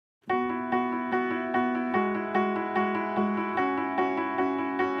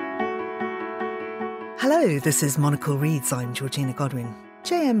Hello, this is Monocle Reads. I'm Georgina Godwin.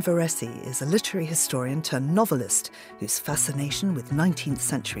 J.M. Varesi is a literary historian turned novelist whose fascination with 19th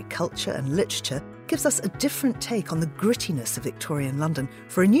century culture and literature gives us a different take on the grittiness of Victorian London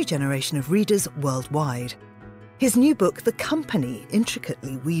for a new generation of readers worldwide. His new book, The Company,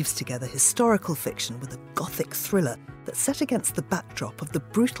 intricately weaves together historical fiction with a gothic thriller that's set against the backdrop of the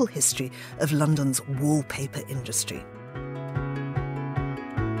brutal history of London's wallpaper industry.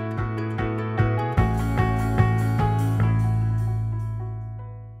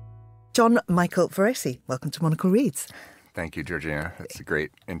 John Michael Varesi, welcome to Monocle Reads. Thank you, Georgina. That's a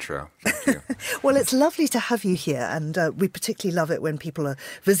great intro. Thank you. Well, it's lovely to have you here, and we particularly love it when people are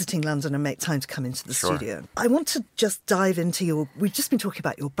visiting London and make time to come into the studio. I want to just dive into we've just been talking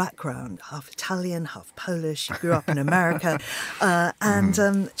about your background, half Italian, half Polish. You grew up in America,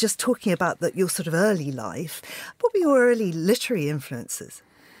 and just talking about your sort of early life. What were your early literary influences?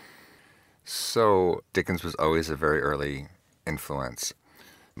 So Dickens was always a very early influence.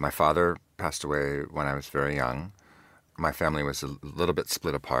 My father passed away when I was very young. My family was a little bit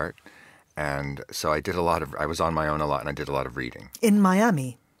split apart. And so I was on my own a lot, and I did a lot of reading. In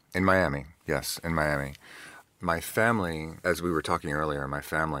Miami? In Miami, yes, in Miami. My family, as we were talking earlier, my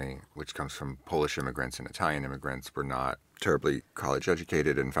family, which comes from Polish immigrants and Italian immigrants, were not terribly college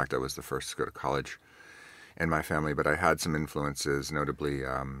educated. In fact, I was the first to go to college in my family. But I had some influences, notably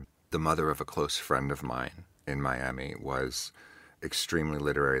the mother of a close friend of mine in Miami was extremely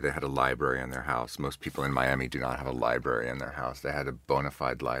literary. They had a library in their house. Most people in Miami do not have a library in their house. They had a bona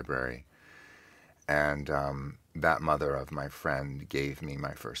fide library. And that mother of my friend gave me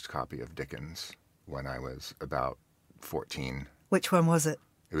my first copy of Dickens when I was about 14. Which one was it?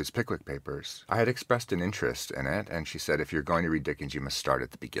 It was Pickwick Papers. I had expressed an interest in it, and she said, if you're going to read Dickens, you must start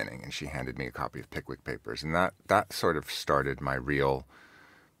at the beginning. And she handed me a copy of Pickwick Papers. And that sort of started my real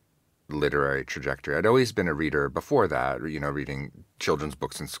literary trajectory. I'd always been a reader before that, reading children's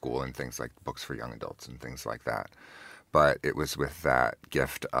books in school and things like books for young adults and things like that. But it was with that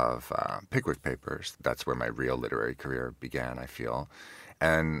gift of Pickwick Papers, that's where my real literary career began, I feel.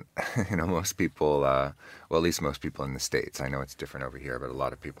 And, most people, well, at least most people in the States, I know it's different over here, but a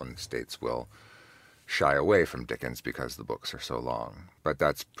lot of people in the States will shy away from Dickens because the books are so long. But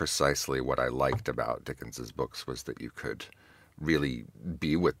that's precisely what I liked about Dickens's books, was that you could really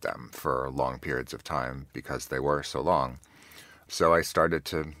be with them for long periods of time because they were so long. So I started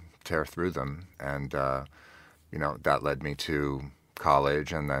to tear through them, and that led me to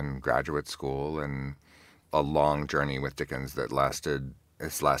college and then graduate school, and a long journey with Dickens that lasted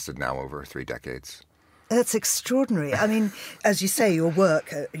now over 3 decades. That's extraordinary. I mean, as you say, your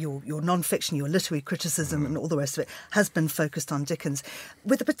work, your nonfiction, your literary criticism and all the rest of it has been focused on Dickens,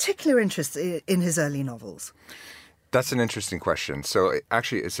 with a particular interest in his early novels. That's an interesting question. So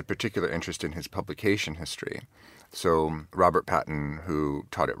actually, it's a particular interest in his publication history. So Robert Patton, who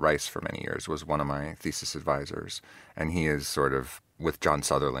taught at Rice for many years, was one of my thesis advisors. And he is sort of, with John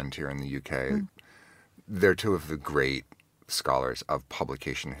Sutherland here in the UK, they're two of the great scholars of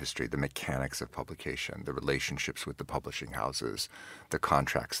publication history, the mechanics of publication, the relationships with the publishing houses, the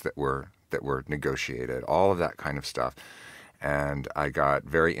contracts that were negotiated, all of that kind of stuff. And I got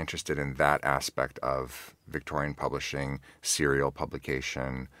very interested in that aspect of Victorian publishing, serial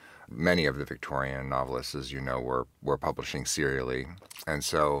publication. Many of the Victorian novelists, as you know, were publishing serially. And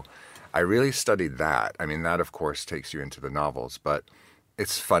so I really studied that. I mean, that, of course, takes you into the novels. But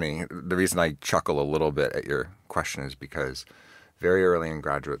it's funny. The reason I chuckle a little bit at your question is because very early in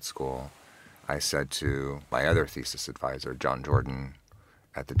graduate school, I said to my other thesis advisor, John Jordan,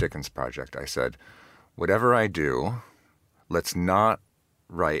 at the Dickens Project, I said, whatever I do, let's not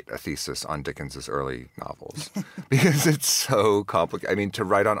write a thesis on Dickens's early novels because it's so complicated. I mean, to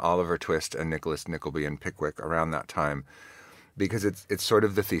write on Oliver Twist and Nicholas Nickleby and Pickwick around that time, because it's sort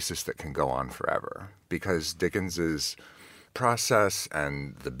of the thesis that can go on forever. Because Dickens's process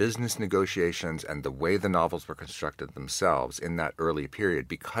and the business negotiations and the way the novels were constructed themselves in that early period,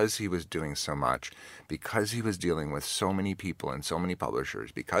 because he was doing so much, because he was dealing with so many people and so many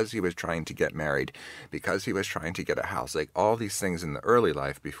publishers, because he was trying to get married, because he was trying to get a house, like all these things in the early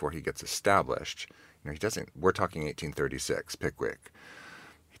life before he gets established. He doesn't, we're talking 1836, Pickwick.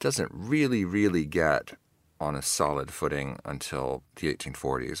 He doesn't really get on a solid footing until the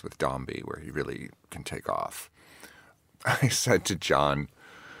 1840s with Dombey, where he really can take off. I said to John,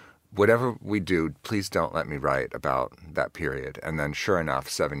 whatever we do, please don't let me write about that period. And then sure enough,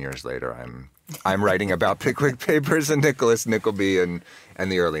 7 years later, I'm I'm writing about Pickwick Papers and Nicholas Nickleby and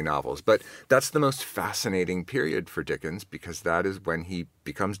the early novels. But that's the most fascinating period for Dickens because that is when he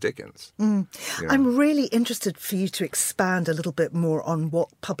becomes Dickens. You know? I'm really interested for you to expand a little bit more on what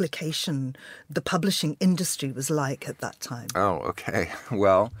the publishing industry was like at that time. Oh, okay.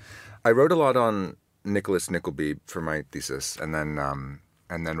 Well, I wrote a lot on Nicholas Nickleby for my thesis, and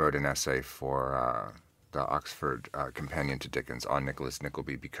then wrote an essay for the Oxford Companion to Dickens on Nicholas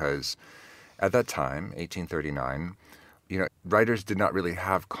Nickleby because at that time, 1839, writers did not really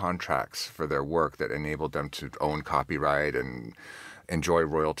have contracts for their work that enabled them to own copyright and enjoy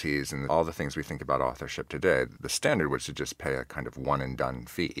royalties and all the things we think about authorship today. The standard was to just pay a kind of one-and-done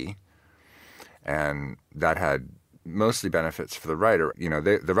fee, and that had mostly benefits for the writer.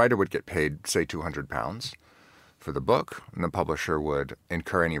 The writer would get paid, say, £200 for the book, and the publisher would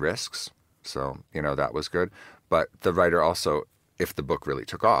incur any risks. So, that was good. But the writer also, if the book really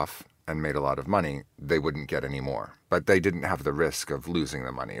took off and made a lot of money, they wouldn't get any more. But they didn't have the risk of losing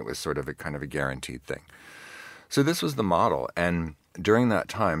the money. It was sort of a kind of a guaranteed thing. So this was the model. And during that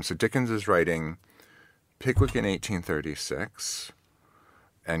time, so Dickens is writing Pickwick in 1836,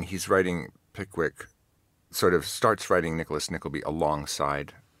 and he's writing Pickwick, sort of starts writing Nicholas Nickleby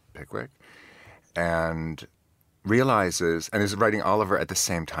alongside Pickwick, and realizes, and is writing Oliver at the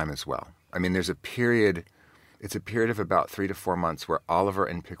same time as well. I mean, it's a period of about 3 to 4 months where Oliver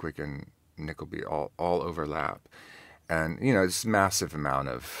and Pickwick and Nickleby all overlap. And, this massive amount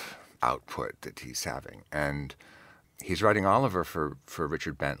of output that he's having. And he's writing Oliver for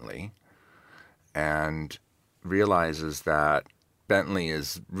Richard Bentley and realizes that Bentley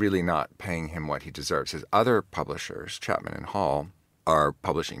is really not paying him what he deserves. His other publishers, Chapman and Hall, are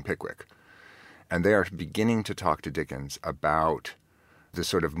publishing Pickwick. And they are beginning to talk to Dickens about the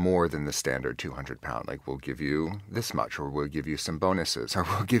sort of more than the standard £200, like we'll give you this much, or we'll give you some bonuses, or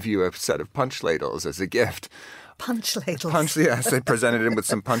we'll give you a set of punch ladles as a gift. Punch ladles? Yes, they presented him with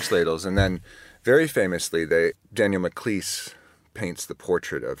some punch ladles. And then very famously, Daniel Maclise paints the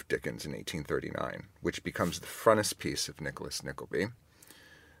portrait of Dickens in 1839, which becomes the frontispiece of Nicholas Nickleby,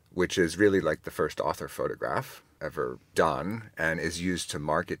 which is really like the first author photograph ever done and is used to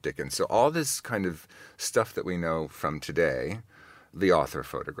market Dickens. So all this kind of stuff that we know from today, the author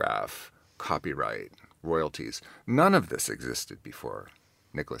photograph, copyright, royalties, none of this existed before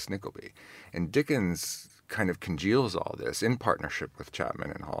Nicholas Nickleby. And Dickens kind of congeals all this in partnership with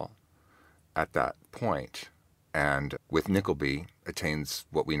Chapman and Hall at that point, and with Nickleby attains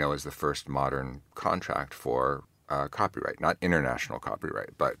what we know as the first modern contract for copyright, not international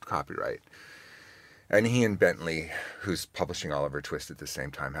copyright, but copyright. And he and Bentley, who's publishing Oliver Twist at the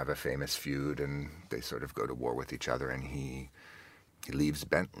same time, have a famous feud, and they sort of go to war with each other, and he leaves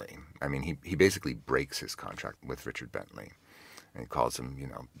Bentley. I mean, he basically breaks his contract with Richard Bentley. And he calls him,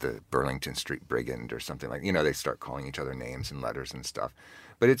 the Burlington Street Brigand or something like, they start calling each other names and letters and stuff.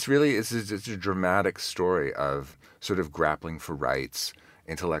 But it's a dramatic story of sort of grappling for rights,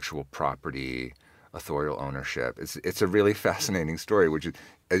 intellectual property, authorial ownership. It's a really fascinating story, which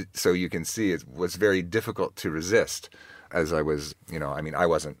is, so you can see it was very difficult to resist as I was, I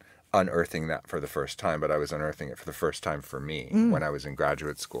wasn't unearthing that for the first time, but I was unearthing it for the first time for me when I was in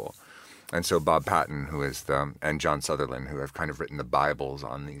graduate school. And so Bob Patton, and John Sutherland, who have kind of written the Bibles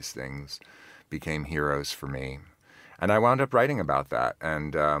on these things, became heroes for me. And I wound up writing about that.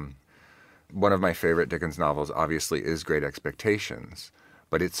 And one of my favorite Dickens novels, obviously, is Great Expectations.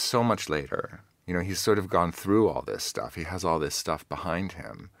 But it's so much later. He's sort of gone through all this stuff. He has all this stuff behind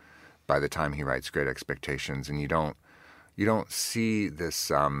him by the time he writes Great Expectations. And you don't see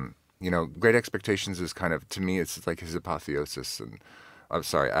this, Great Expectations is kind of, to me, it's like his apotheosis and,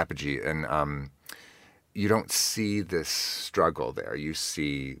 apogee. And you don't see this struggle there. You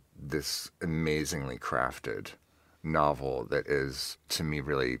see this amazingly crafted novel that is, to me,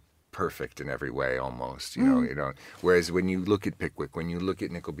 really perfect in every way almost, Whereas when you look at Pickwick, when you look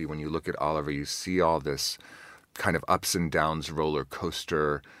at Nickleby, when you look at Oliver, you see all this kind of ups and downs roller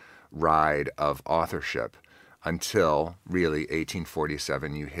coaster ride of authorship until really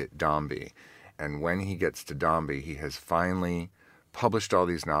 1847 you hit Dombey. And when he gets to Dombey, he has finally published all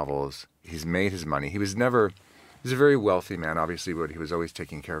these novels. He's made his money. He was a very wealthy man, obviously, but he was always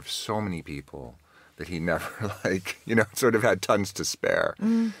taking care of so many people that he never, sort of had tons to spare.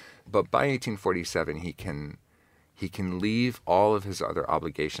 But by 1847, he can leave all of his other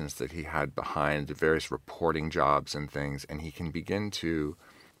obligations that he had behind, the various reporting jobs and things, and he can begin to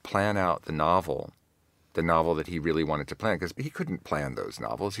plan out the novel the novel that he really wanted to plan, because he couldn't plan those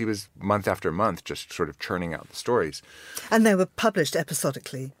novels. He was month after month just sort of churning out the stories. And they were published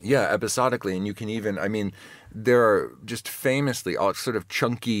episodically. Yeah, episodically. And you can even, I mean, there are just famously all sort of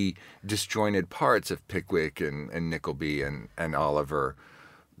chunky, disjointed parts of Pickwick and Nickleby and Oliver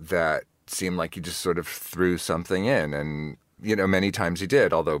that seem like he just sort of threw something in. And, you know, many times he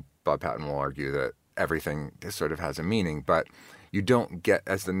did, although Bob Patton will argue that everything sort of has a meaning. But you don't get,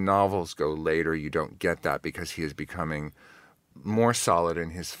 as the novels go later, you don't get that because he is becoming more solid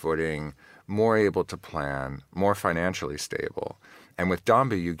in his footing, more able to plan, more financially stable. And with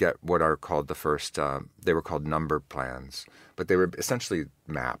Dombey, you get what are called the first, they were called number plans, but they were essentially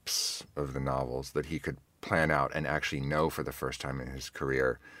maps of the novels that he could plan out and actually know for the first time in his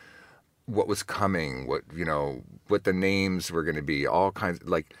career what was coming, what the names were going to be, all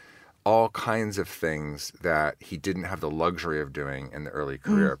kinds of things that he didn't have the luxury of doing in the early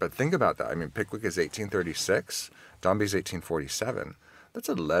career. But think about that. I mean, Pickwick is 1836, Dombey's 1847. That's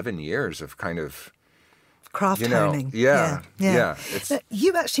 11 years of kind of craft honing. Yeah.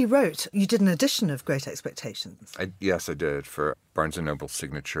 You actually you did an edition of Great Expectations. Yes, I did. For Barnes & Noble's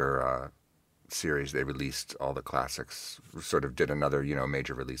signature series, they released all the classics, sort of did another,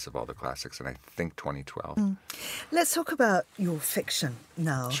 major release of all the classics in, I think, 2012. Let's talk about your fiction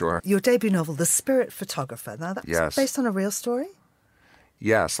now. Sure. Your debut novel, The Spirit Photographer. Now, that's based on a real story?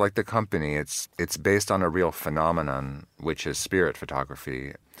 Yes, like The Company, it's based on a real phenomenon, which is spirit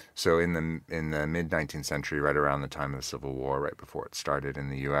photography. So in the mid-19th century, right around the time of the Civil War, right before it started in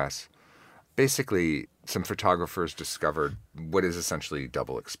the U.S., basically some photographers discovered what is essentially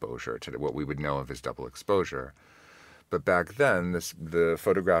double exposure, to what we would know of as double exposure. But back then, the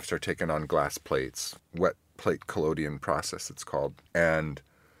photographs are taken on glass plates, wet plate collodion process it's called. And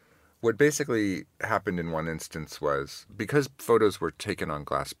what basically happened in one instance was, because photos were taken on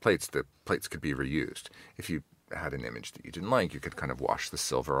glass plates, the plates could be reused. If you had an image that you didn't like, you could kind of wash the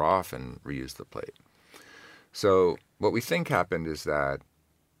silver off and reuse the plate. So what we think happened is that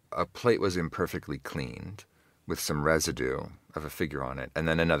a plate was imperfectly cleaned with some residue of a figure on it, and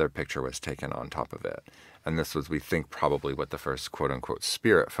then another picture was taken on top of it. And this was, we think, probably what the first quote-unquote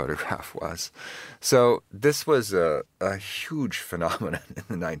spirit photograph was. So this was a huge phenomenon in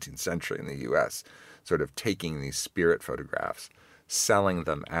the 19th century in the U.S., sort of taking these spirit photographs, selling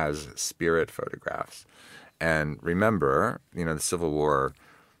them as spirit photographs. And remember, the Civil War,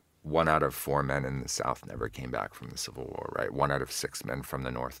 1 out of 4 men in the South never came back from the Civil War, right? 1 out of 6 men from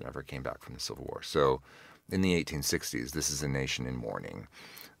the North never came back from the Civil War. So in the 1860s, this is a nation in mourning.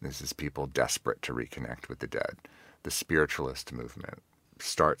 This is people desperate to reconnect with the dead. The spiritualist movement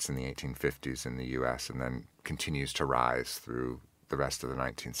starts in the 1850s in the U.S. and then continues to rise through the rest of the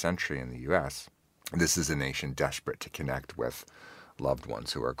 19th century in the U.S. This is a nation desperate to connect with loved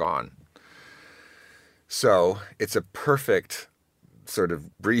ones who are gone. So it's a perfect sort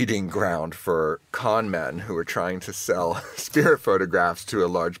of breeding ground for con men who are trying to sell spirit photographs to a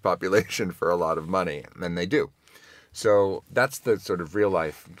large population for a lot of money, and they do. So that's the sort of real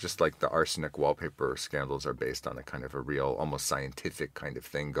life, just like the arsenic wallpaper scandals are based on a kind of a real, almost scientific kind of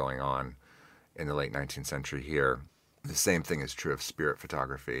thing going on in the late 19th century here. The same thing is true of spirit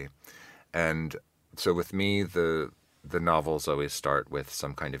photography. And so with me, the novels always start with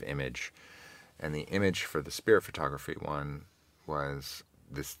some kind of image. And the image for the spirit photography one was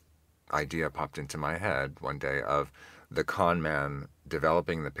this idea popped into my head one day of the con man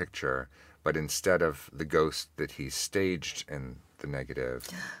developing the picture, but instead of the ghost that he staged in the negative,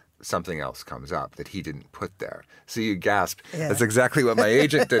 something else comes up that he didn't put there. So you gasped. Yeah. That's exactly what my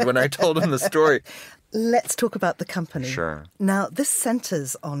agent did when I told him the story. Let's talk about The Company. Sure. Now, this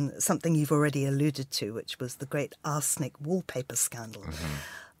centres on something you've already alluded to, which was the great arsenic wallpaper scandal. Mm-hmm.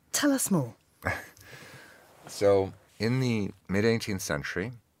 Tell us more. So in the mid-18th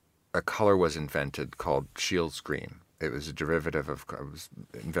century, a color was invented called Scheele's green. It was a derivative of, it was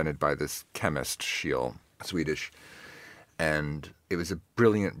invented by this chemist, Scheele, Swedish. And it was a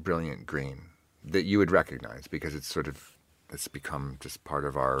brilliant, brilliant green that you would recognize because it's become just part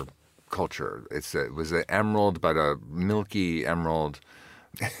of our culture. It was an emerald, but a milky emerald.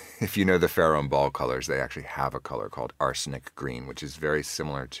 If you know the Farrow and Ball colors, they actually have a color called arsenic green, which is very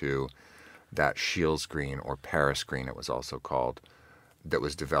similar to that Scheele's green, or Paris green it was also called, that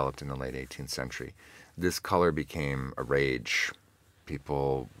was developed in the late 18th century. This color became a rage.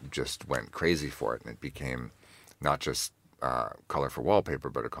 People just went crazy for it, and it became not just color for wallpaper,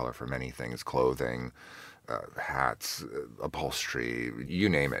 but a color for many things: clothing, hats, upholstery, you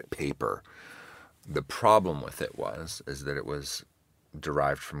name it, paper. The problem with it is that it was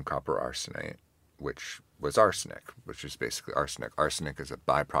derived from copper arsenate, which was arsenic, which is basically arsenic. Arsenic is a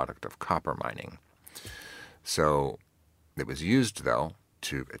byproduct of copper mining. So it was used, though,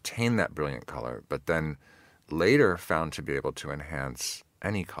 to attain that brilliant color, but then later found to be able to enhance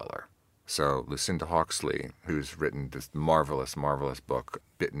any color. So Lucinda Hawksley, who's written this marvelous, marvelous book,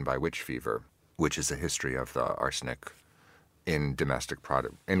 Bitten by Witch Fever, which is a history of the arsenic in domestic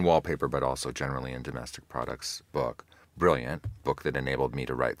product, in wallpaper, but also generally in domestic products book. Brilliant book that enabled me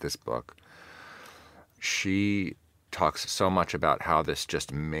to write this book. She talks so much about how this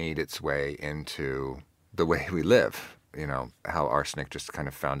just made its way into the way we live, how arsenic just kind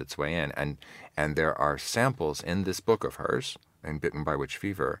of found its way in. And there are samples in this book of hers, in Bitten by Witch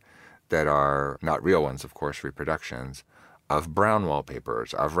Fever, that are not real ones, of course, reproductions, of brown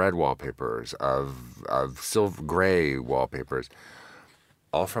wallpapers, of red wallpapers, of silver gray wallpapers,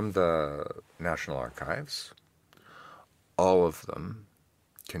 all from the National Archives, all of them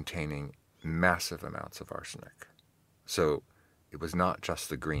containing massive amounts of arsenic. So it was not just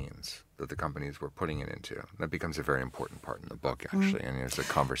the greens that the companies were putting it into. That becomes a very important part in the book, actually, and there's a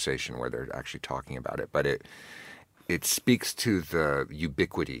conversation where they're actually talking about it. But it speaks to the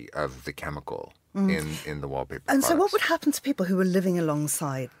ubiquity of the chemical in the wallpaper And products. so what would happen to people who were living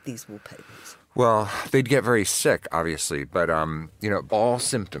alongside these wallpapers? Well, they'd get very sick, obviously, but, all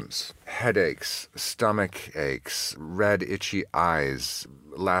symptoms, headaches, stomach aches, red, itchy eyes,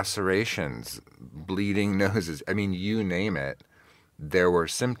 lacerations, bleeding noses, you name it, there were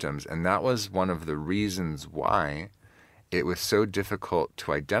symptoms. And that was one of the reasons why it was so difficult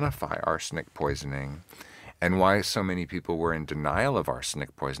to identify arsenic poisoning and why so many people were in denial of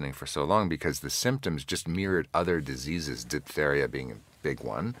arsenic poisoning for so long, because the symptoms just mirrored other diseases, diphtheria being a big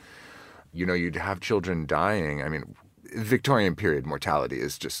one. You'd have children dying. Victorian period mortality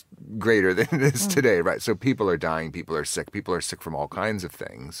is just greater than it is today, right? So people are dying, people are sick from all kinds of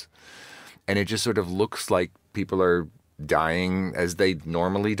things. And it just sort of looks like people are dying as they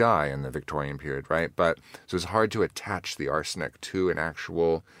normally die in the Victorian period, right? But so it's hard to attach the arsenic to an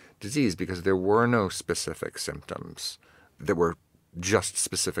actual disease because there were no specific symptoms that were just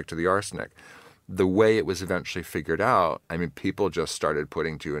specific to the arsenic. The way it was eventually figured out, people just started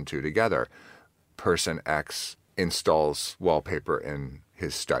putting two and two together. Person X installs wallpaper in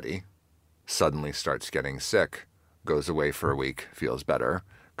his study, suddenly starts getting sick, goes away for a week, feels better,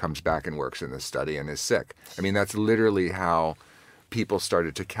 comes back and works in the study and is sick. That's literally how people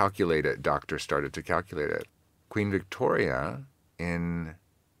started to calculate it, doctors started to calculate it. Queen Victoria,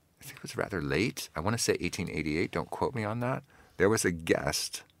 I think it was rather late, I want to say 1888, don't quote me on that, there was a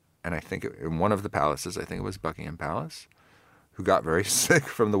guest, and I think in one of the palaces, I think it was Buckingham Palace, who got very sick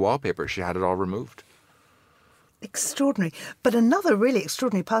from the wallpaper. She had it all removed. Extraordinary. But another really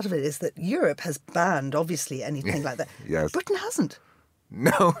extraordinary part of it is that Europe has banned, obviously, anything like that. Yes. Britain hasn't.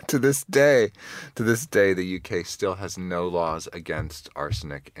 No, to this day, the UK still has no laws against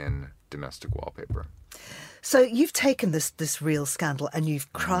arsenic in domestic wallpaper. So you've taken this real scandal and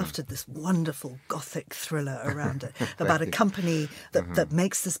you've crafted this wonderful Gothic thriller around it about a company that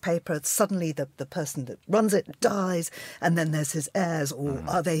makes this paper. Suddenly the person that runs it dies, and then there's his heirs, or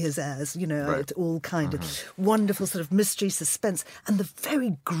are they his heirs? Right. It's all kind of wonderful sort of mystery, suspense, and the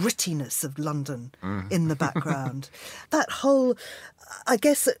very grittiness of London in the background. That whole, I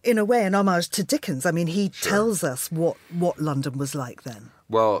guess, in a way, an homage to Dickens. He tells us what London was like then.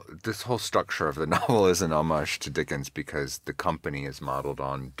 Well, this whole structure of the novel is an homage to Dickens because the company is modeled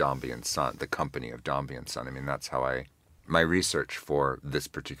on Dombey and Son, the company of Dombey and Son. That's how my research for this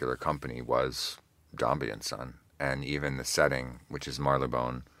particular company was Dombey and Son. And even the setting, which is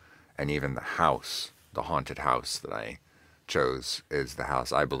Marylebone, and even the house, the haunted house that I chose is the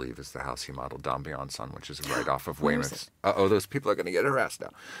house, I believe, is the house he modeled Dombey and Son, which is right off of Weymouth. Those people are going to get harassed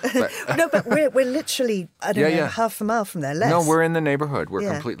now. But, no, but we're literally, half a mile from there, less. No, we're in the neighborhood.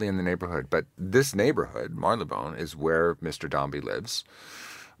 We're completely in the neighborhood. But this neighborhood, Marylebone, is where Mr. Dombey lives,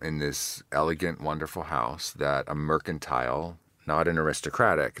 in this elegant, wonderful house that a mercantile, not an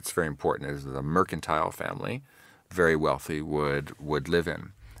aristocratic, it's very important, is a mercantile family, very wealthy, would live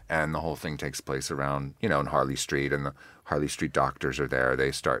in. And the whole thing takes place around, in Harley Street, and the Harley Street doctors are there.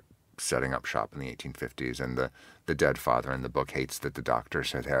 They start setting up shop in the 1850s, and the dead father in the book hates that the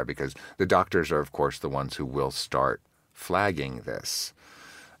doctors are there because the doctors are, of course, the ones who will start flagging this.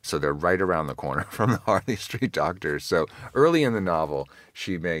 So they're right around the corner from the Harley Street doctors. So early in the novel,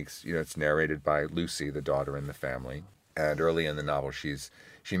 she makes, it's narrated by Lucy, the daughter in the family. And early in the novel,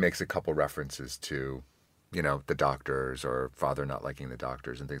 she makes a couple references to the doctors or father not liking the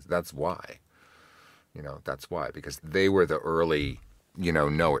doctors and things. That's why. That's why. Because they were the early,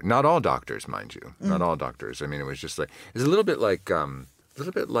 knower. Not all doctors, mind you. Not all doctors. It was just like, it's a little bit like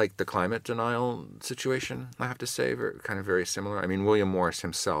the climate denial situation, I have to say. Kind of very similar. William Morris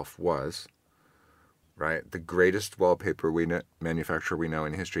himself was right? The greatest wallpaper manufacturer we know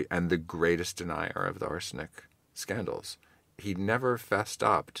in history, and the greatest denier of the arsenic scandals. He never fessed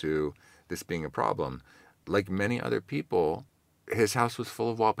up to this being a problem. Like many other people, his house was full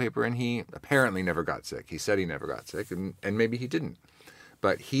of wallpaper, and he apparently never got sick. He said he never got sick, and maybe he didn't.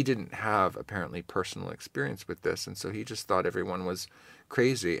 But he didn't have, apparently, personal experience with this, and so he just thought everyone was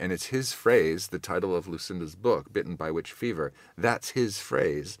crazy. And it's his phrase, the title of Lucinda's book, Bitten by Witch Fever, that's his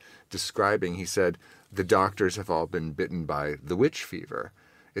phrase describing, he said, the doctors have all been bitten by the witch fever.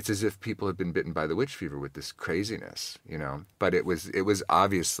 It's as if people had been bitten by the witch fever with this craziness, But it was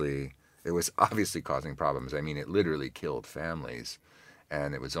obviously causing problems. I mean, it literally killed families,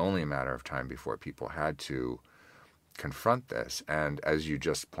 and it was only a matter of time before people had to confront this. And as you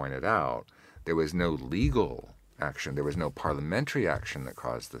just pointed out, there was no legal action, there was no parliamentary action that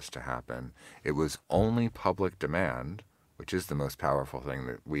caused this to happen. It was only public demand, which is the most powerful thing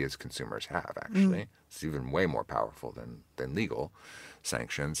that we as consumers have, actually. It's even way more powerful than legal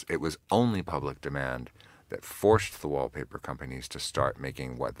sanctions. It was only public demand that forced the wallpaper companies to start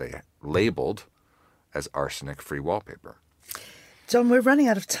making what they labeled as arsenic-free wallpaper. John, we're running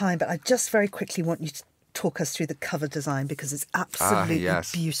out of time, but I just very quickly want you to talk us through the cover design, because it's absolutely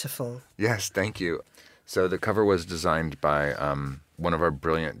beautiful. Yes, thank you. So the cover was designed by one of our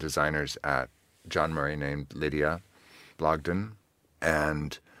brilliant designers at John Murray named Lydia Blogden.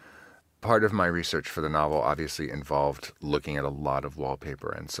 And part of my research for the novel obviously involved looking at a lot of wallpaper.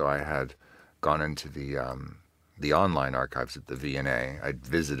 And so I had gone into the online archives at the V&A. I'd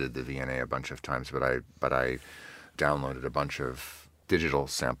visited the V&A a bunch of times, but I downloaded a bunch of digital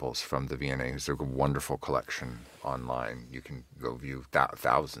samples from the V&A. It's a wonderful collection online. You can go view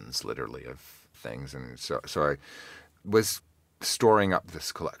thousands, literally, of things. And so I was storing up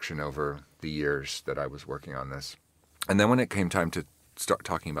this collection over the years that I was working on this. And then when it came time to start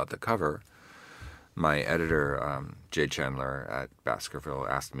talking about the cover, my editor, Jay Chandler at Baskerville,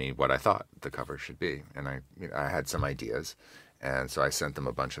 asked me what I thought the cover should be. And I had some ideas. And so I sent them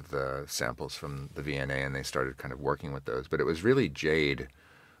a bunch of the samples from the V&A, and they started kind of working with those. But it was really Jade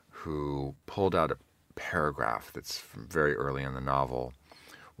who pulled out a paragraph that's from very early in the novel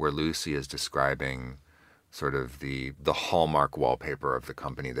where Lucy is describing sort of the hallmark wallpaper of the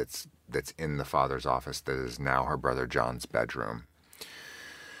company that's in the father's office that is now her brother John's bedroom.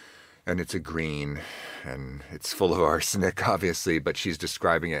 And it's a green, and it's full of arsenic, obviously, but she's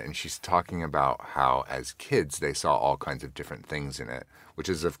describing it, and she's talking about how, as kids, they saw all kinds of different things in it, which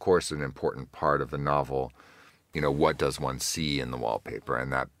is, of course, an important part of the novel. What does one see in the wallpaper?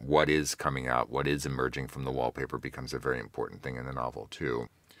 And that what is coming out, what is emerging from the wallpaper becomes a very important thing in the novel, too.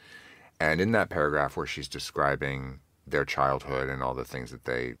 And in that paragraph where she's describing their childhood and all the things that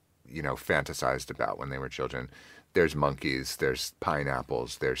they, fantasized about when they were children, there's monkeys, there's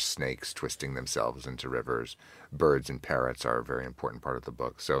pineapples, there's snakes twisting themselves into rivers. Birds and parrots are a very important part of the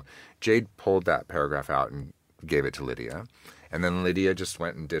book. So Jade pulled that paragraph out and gave it to Lydia. And then Lydia just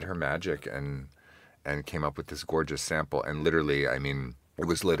went and did her magic and came up with this gorgeous sample. And literally, it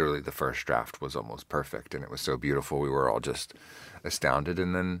was literally the first draft was almost perfect. And it was so beautiful. We were all just astounded.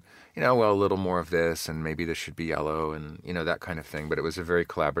 And then, a little more of this, and maybe this should be yellow, and, that kind of thing. But it was a very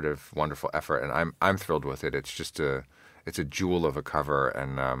collaborative, wonderful effort. And I'm thrilled with it. It's just it's a jewel of a cover,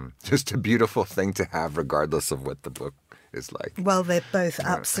 and just a beautiful thing to have regardless of what the book is like. Well, they're both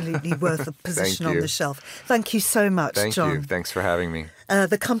absolutely worth a position on the shelf. Thank you so much, John. Thank you. Thanks for having me.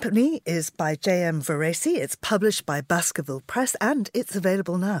 The company is by J.M. Veresi. It's published by Baskerville Press, and it's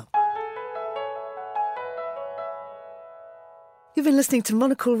available now. You've been listening to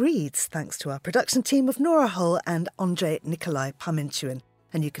Monocle Reads, thanks to our production team of Nora Hull and Andrei Nikolai Pamintuin.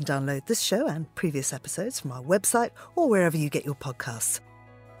 And you can download this show and previous episodes from our website or wherever you get your podcasts.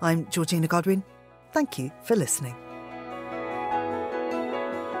 I'm Georgina Godwin. Thank you for listening.